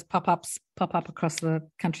see those pop up across the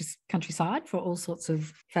countryside for all sorts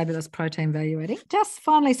of fabulous protein value adding. Just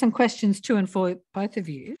finally, some questions to and for both of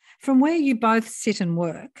you. From where you both sit and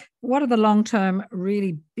work, what are the long-term,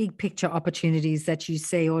 really big picture opportunities that you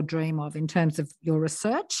see or dream of in terms of your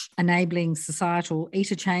research, enabling societal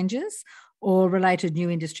eater changes, or related new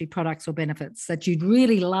industry products or benefits that you'd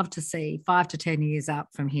really love to see 5 to 10 years out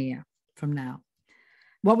from now?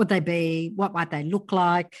 What would they be? What might they look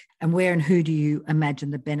like? And where and who do you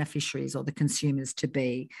imagine the beneficiaries or the consumers to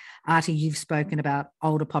be? Artie, you've spoken about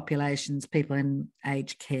older populations, people in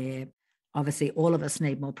aged care. Obviously, all of us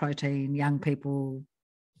need more protein, young people,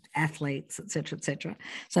 athletes, et cetera, et cetera.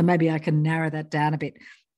 So maybe I can narrow that down a bit.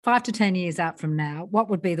 5 to 10 years out from now, what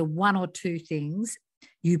would be the one or two things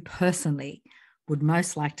you personally would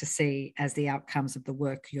most like to see as the outcomes of the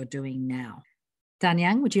work you're doing now?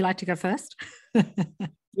 Danyang, would you like to go first?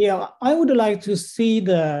 Yeah, I would like to see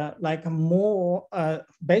the more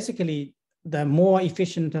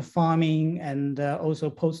efficient farming and also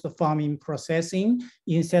post-farming processing,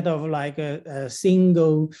 instead of like a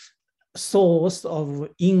single source of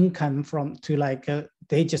income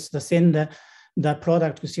they just send the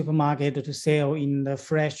product to supermarket to sell in the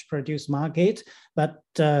fresh produce market, but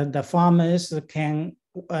the farmers can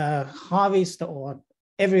harvest or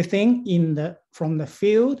everything from the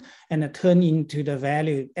field and turn into the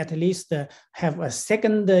value, at least have a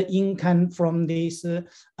second income from these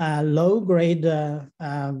low-grade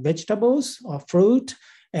vegetables or fruit,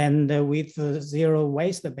 and with zero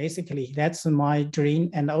waste. Basically, that's my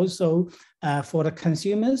dream. And also for the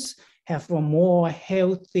consumers, have a more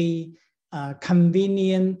healthy,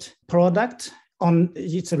 convenient product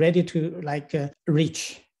it's ready to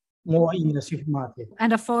reach more in the supermarket.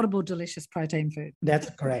 And affordable, delicious protein food.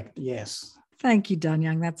 That's correct, yes. Thank you,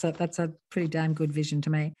 Danyang. That's a pretty damn good vision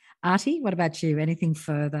to me. Artie, what about you? Anything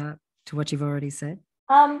further to what you've already said?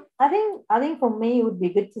 I think for me, it would be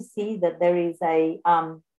good to see that there is a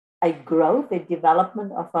growth, a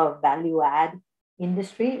development of a value add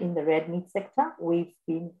industry in the red meat sector. We've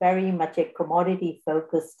been very much a commodity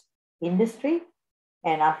focused industry.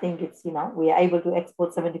 And I think it's, we are able to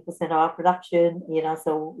export 70% of our production,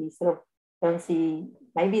 so we sort of don't see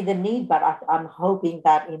maybe the need, but I'm hoping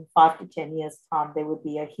that in 5 to 10 years' time, there would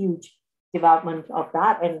be a huge development of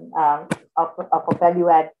that and of a value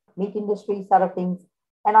add meat industry sort of things.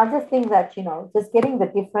 And I just think that, just getting the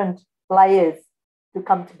different players to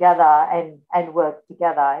come together and work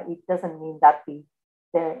together, it doesn't mean that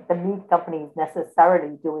the meat company is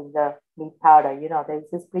necessarily doing the meat powder. There's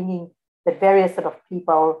just bringing the various sort of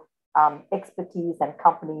people, expertise and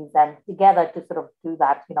companies and together to sort of do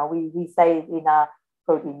that. We say in our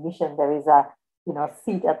protein mission, there is a,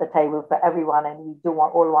 seat at the table for everyone, and we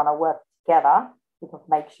all want to work together to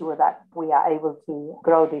make sure that we are able to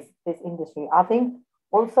grow this industry. I think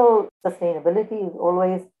also sustainability is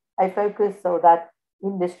always a focus, so that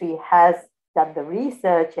industry has done the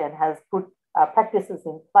research and has put practices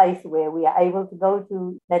in place where we are able to go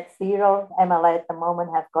to net zero. MLA at the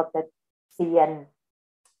moment have got that CN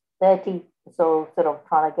 30, so sort of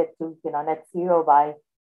trying to get to net zero by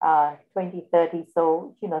 2030.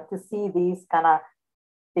 So to see these kind of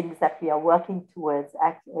things that we are working towards,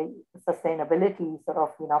 actually sustainability sort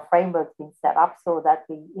of framework being set up so that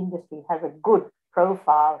the industry has a good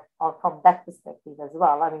profile from that perspective as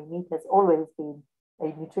well. I mean, meat has always been a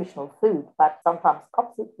nutritional food, but sometimes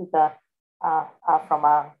cops it with from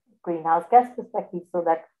a greenhouse gas perspective, so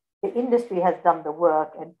that the industry has done the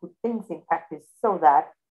work and put things in practice so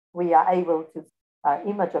that we are able to,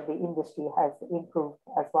 image of the industry has improved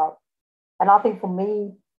as well. And I think for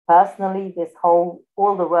me personally,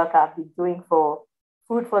 all the work I've been doing for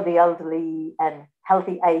food for the elderly and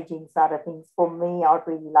healthy aging side of things, for me, I would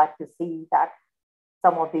really like to see that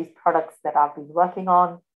some of these products that I've been working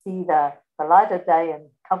on see the light of day, and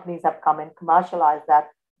companies have come and commercialized that.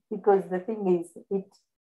 Because the thing is,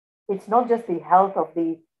 it's not just the health of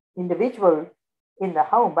the individual in the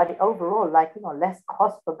home, but overall, less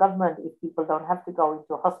cost for government if people don't have to go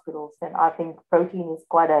into hospitals. And I think protein is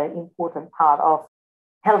quite an important part of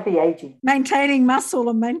healthy aging. Maintaining muscle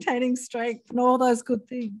and maintaining strength and all those good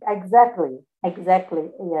things. Exactly,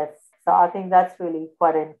 yes. So I think that's really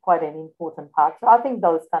quite an important part. So I think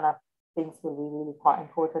those kind of things will be really quite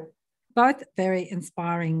important. Both very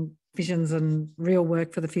inspiring visions and real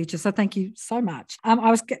work for the future. So thank you so much. I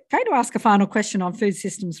was going to ask a final question on food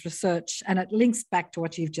systems research, and it links back to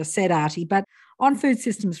what you've just said, Artie, but on food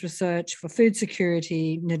systems research for food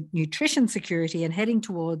security, nutrition security, and heading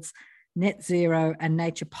towards net zero and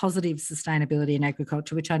nature positive sustainability in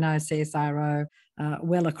agriculture, which I know CSIRO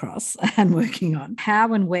well across and working on.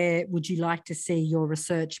 How and where would you like to see your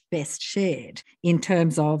research best shared in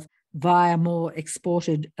terms of via more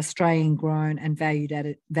exported Australian grown and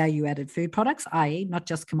value added food products, i.e. not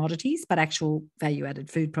just commodities, but actual value added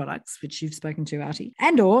food products, which you've spoken to, Artie,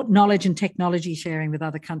 and or knowledge and technology sharing with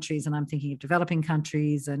other countries. And I'm thinking of developing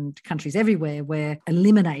countries and countries everywhere where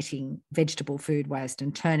eliminating vegetable food waste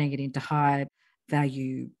and turning it into high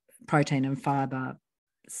value protein and fibre,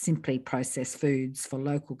 simply processed foods for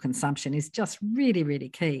local consumption is just really, really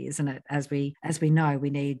key, isn't it? As we know, we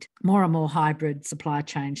need more and more hybrid supply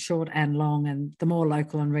chains, short and long, and the more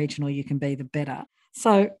local and regional you can be, the better.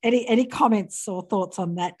 So any comments or thoughts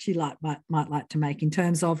on that you might like to make in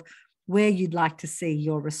terms of where you'd like to see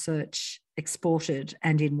your research exported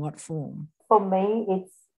and in what form? For me,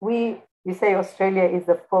 you say Australia is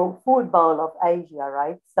the full food bowl of Asia,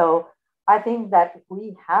 right? So I think that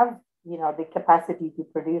we have the capacity to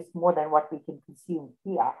produce more than what we can consume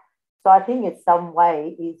here. So I think in some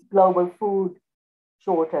way is global food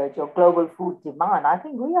shortage or global food demand. I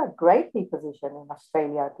think we are greatly positioned in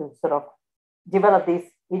Australia to sort of develop these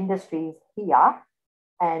industries here,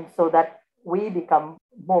 and so that we become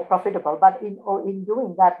more profitable. But in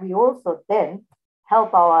doing that, we also then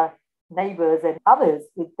help our neighbors and others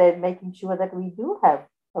with them making sure that we do have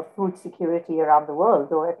of food security around the world,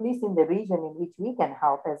 or at least in the region in which we can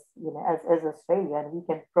help as Australia, and we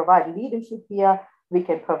can provide leadership here. We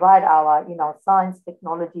can provide our science,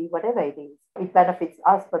 technology, whatever it is. It benefits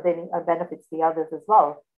us, but then it benefits the others as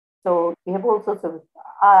well. So we have all sorts of.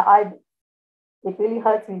 It really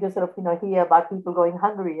hurts me to sort of hear about people going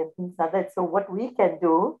hungry and things like that. So what we can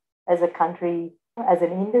do as a country, as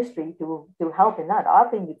an industry, to help in that, I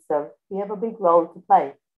think we have a big role to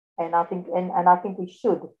play. And I think we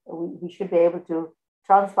should be able to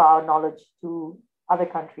transfer our knowledge to other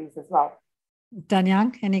countries as well.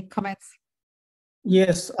 Danyang, any comments?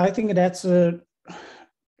 Yes, I think that's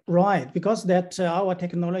right, because that our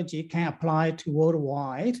technology can apply to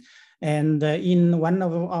worldwide. And in one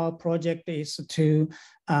of our projects is to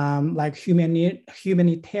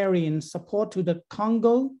humanitarian support to the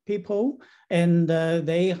Congo people, and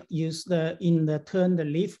they use turn the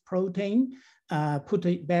leaf protein. Put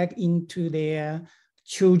it back into their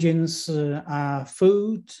children's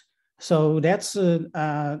food. So that's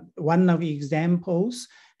one of the examples.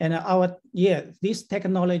 And this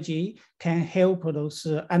technology can help those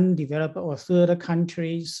undeveloped or third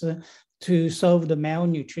countries to solve the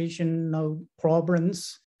malnutrition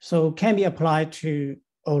problems. So can be applied to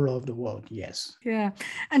all over the world, yes. Yeah.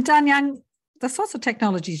 And Danyang, the sorts of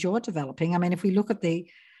technologies you're developing, I mean, if we look at the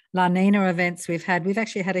La Nina events we've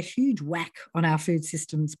actually had a huge whack on our food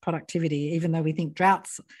systems productivity, even though we think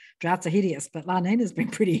droughts are hideous, but La Nina's been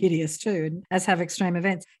pretty hideous too, and as have extreme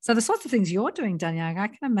events. So the sorts of things you're doing, Danyang, I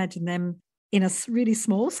can imagine them in a really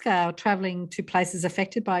small scale, travelling to places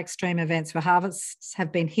affected by extreme events where harvests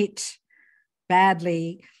have been hit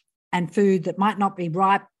badly and food that might not be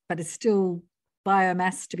ripe but is still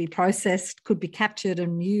biomass to be processed could be captured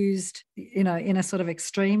and used, in a sort of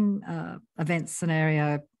extreme event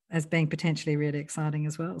scenario as being potentially really exciting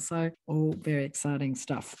as well. So all very exciting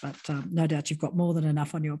stuff, but no doubt you've got more than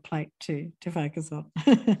enough on your plate to focus on.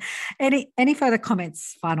 Any further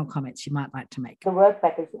comments, final comments you might like to make? The work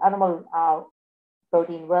package, animal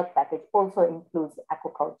protein work package also includes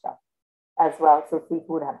aquaculture as well, so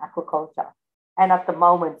seafood and aquaculture. And at the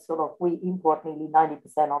moment, sort of, we import nearly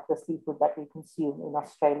 90% of the seafood that we consume in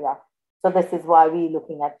Australia. So this is why we're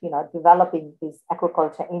looking at, developing this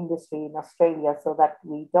aquaculture industry in Australia so that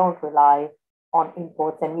we don't rely on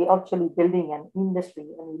imports. And we're actually building an industry,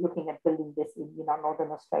 and we're looking at building this in,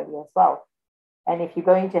 Northern Australia as well. And if you're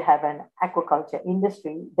going to have an aquaculture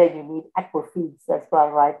industry, then you need aqua feeds as well,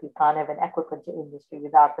 right? You can't have an aquaculture industry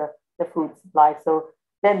without the food supply. So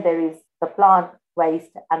then there is the plant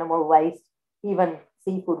waste, animal waste, even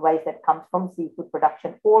seafood waste that comes from seafood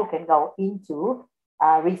production, all can go into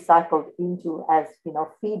recycled into as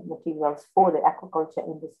feed materials for the aquaculture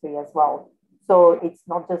industry as well. So it's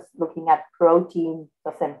not just looking at protein,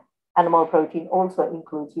 animal protein also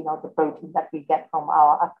includes the protein that we get from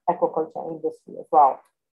our aquaculture industry as well.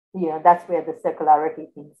 That's where the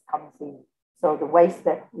circularity things comes in. So the waste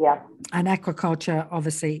and aquaculture,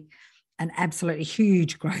 obviously an absolutely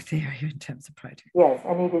huge growth area in terms of protein. Yes,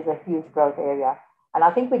 and it is a huge growth area. And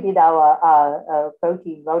I think we did our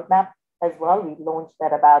protein roadmap as well. We launched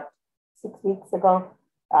that about 6 weeks ago.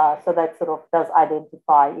 So that sort of does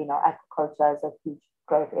identify, aquaculture as a huge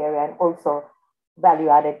growth area, and also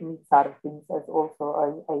value-added meat side of things as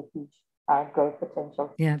also a huge growth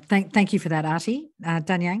potential. Yeah, thank you for that, Artie.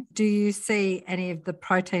 Danyang, do you see any of the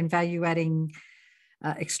protein value-adding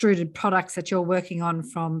extruded products that you're working on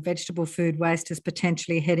from vegetable food waste as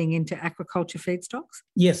potentially heading into aquaculture feedstocks?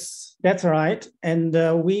 Yes, that's right. And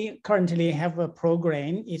we currently have a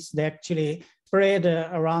program. It's actually spread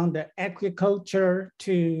around the aquaculture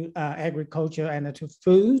to agriculture and to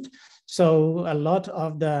food. So a lot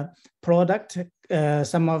of the product,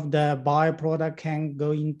 some of the byproduct can go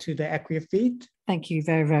into the aquafeed. Thank you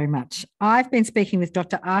very, very much. I've been speaking with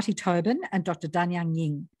Dr. Artie Tobin and Dr. Danyang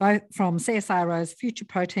Ying, both from CSIRO's Future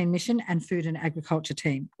Protein Mission and Food and Agriculture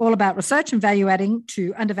team, all about research and value adding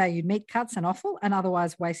to undervalued meat cuts and offal and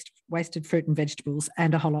otherwise wasted fruit and vegetables,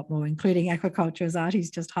 and a whole lot more, including aquaculture, as Artie's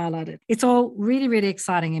just highlighted. It's all really, really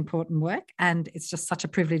exciting, important work, and it's just such a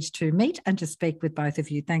privilege to meet and to speak with both of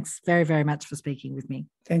you. Thanks very, very much for speaking with me.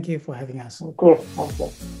 Thank you for having us. Thank you. Thank you.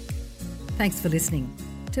 Thanks for listening.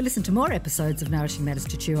 To listen to more episodes of Nourishing Matters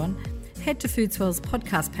to Chew On, head to Foodswell's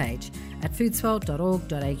podcast page at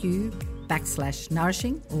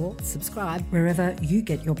foodswell.org.au/nourishing or subscribe wherever you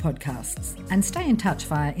get your podcasts. And stay in touch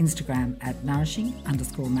via Instagram at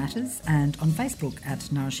nourishing_matters and on Facebook at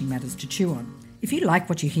Nourishing Matters to Chew On. If you like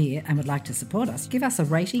what you hear and would like to support us, give us a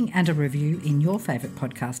rating and a review in your favourite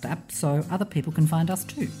podcast app so other people can find us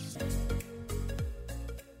too.